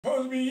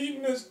Supposed to be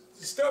eating this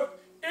stuff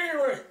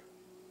anyway.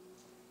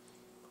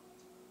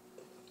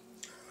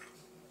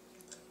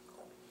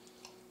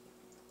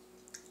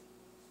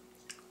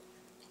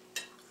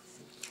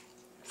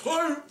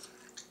 So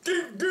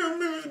keep giving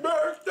me this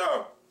bad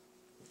stuff.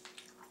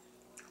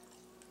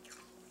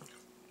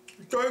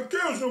 You trying to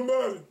kill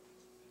somebody.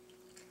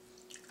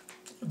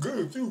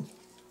 Good too.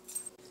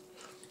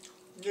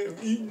 Yeah, I'm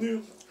eating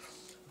this.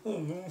 I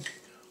don't know.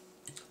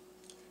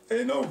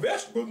 Ain't no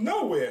vegetables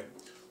nowhere.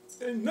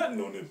 Ain't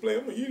nothing on this plate.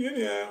 I'm gonna eat it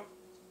anyhow.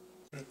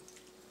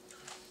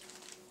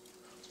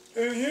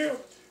 And here,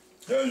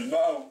 as you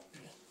know,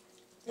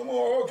 I'm on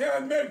all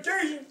kinds of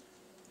medication.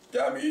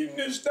 Got me eating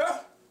this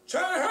stuff,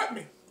 trying to hurt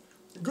me.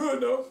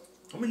 Good though.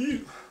 I'm gonna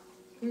eat it.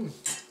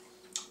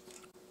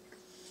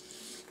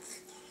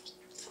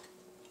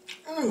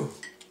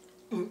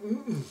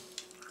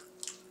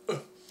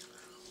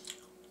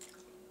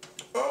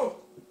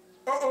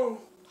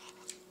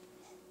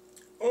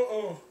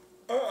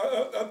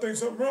 I think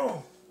something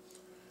wrong.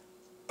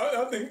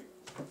 I think,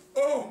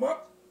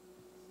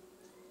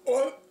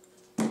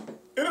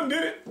 it done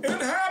did it. It done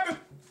happened.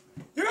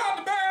 Get out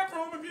the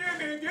bathroom if you're in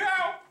there. Get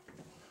out.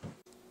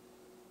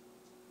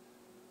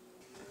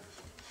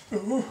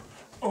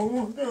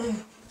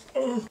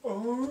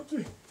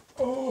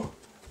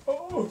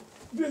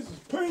 This is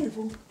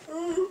painful.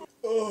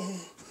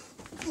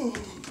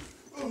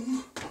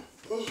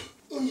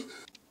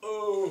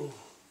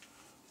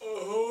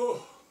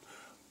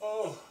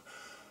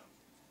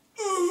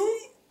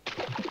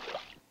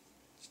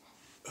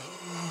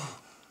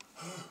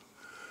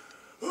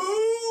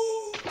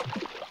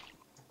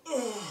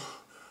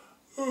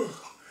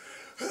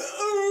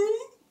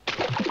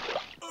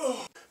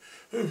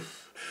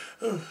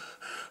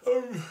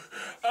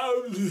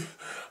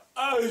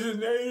 I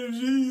shouldn't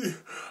eat it.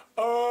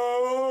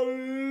 Oh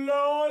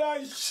Lord,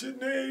 I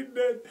shouldn't eat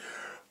that.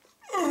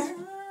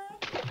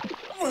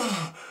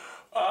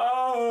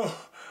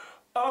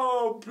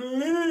 Oh,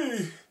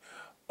 please.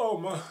 Oh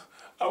my,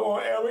 I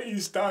won't ever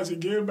eat starch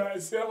again by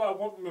itself. I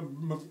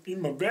want eat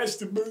my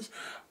vegetables.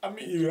 I'm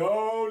eating,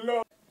 oh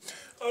Lord.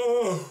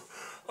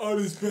 Oh,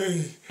 this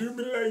pain. You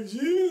be like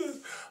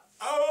Jesus.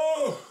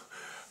 Oh,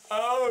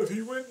 if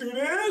he went through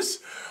this.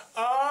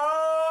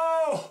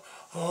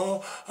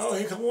 Oh,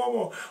 here come one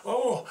more.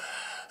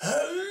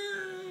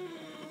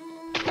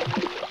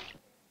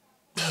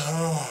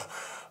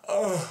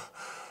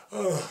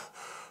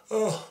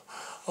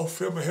 I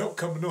feel my help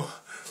coming on.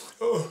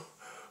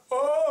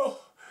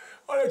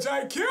 They're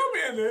trying to kill me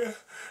in there.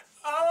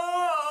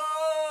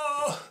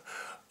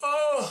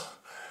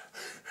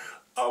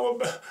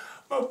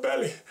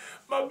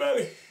 My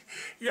belly.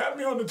 You got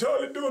me on the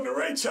toilet doing the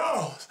Ray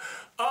Charles.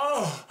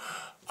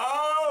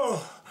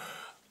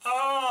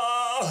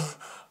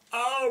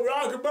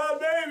 Rockin' my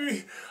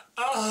baby.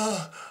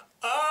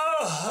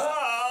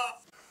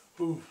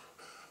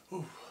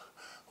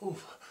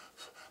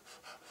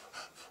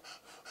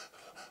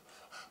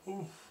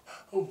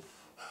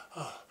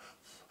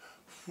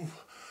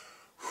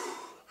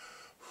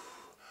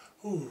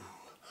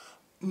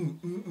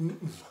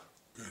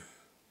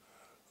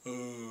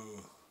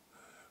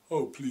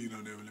 Oh, please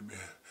don't ever let me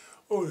have.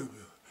 Oh,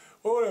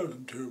 that was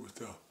some terrible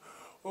stuff.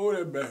 Oh,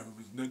 that bathroom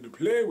was nothing to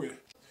play with.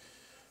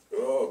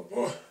 Oh,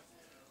 boy.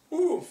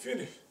 Ooh, I'm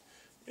finished.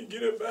 Let me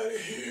get up out of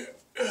here.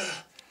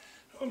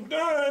 I'm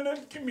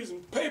done. Give me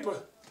some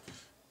paper.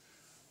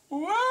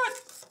 What?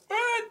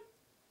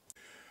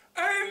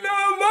 Ain't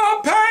no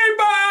more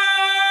paper!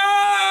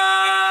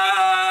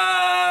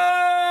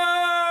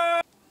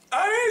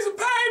 I need some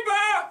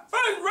paper!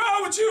 What's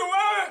wrong with you,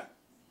 woman?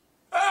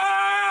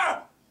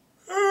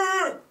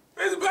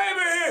 There's some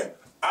paper here.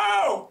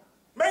 Oh,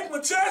 make my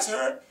chest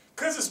hurt,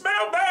 because it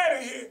smells bad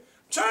in here.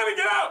 I'm trying to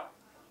get out.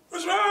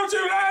 What's wrong with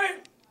you,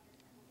 lady?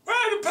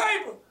 Where's the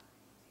paper?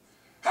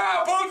 How am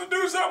I supposed to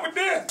do something with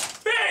this?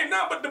 There ain't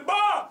nothing but the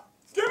bar.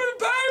 Give me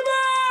the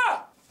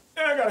paper!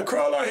 And I gotta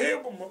crawl out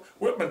here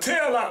with my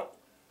tail out.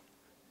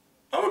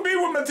 I'm gonna be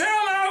with my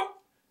tail out.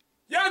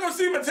 Y'all gonna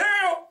see my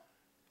tail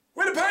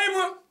with the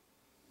paper.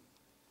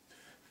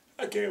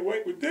 I can't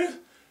wait with this.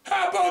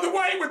 How am I supposed to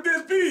wait with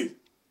this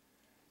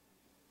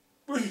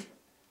piece?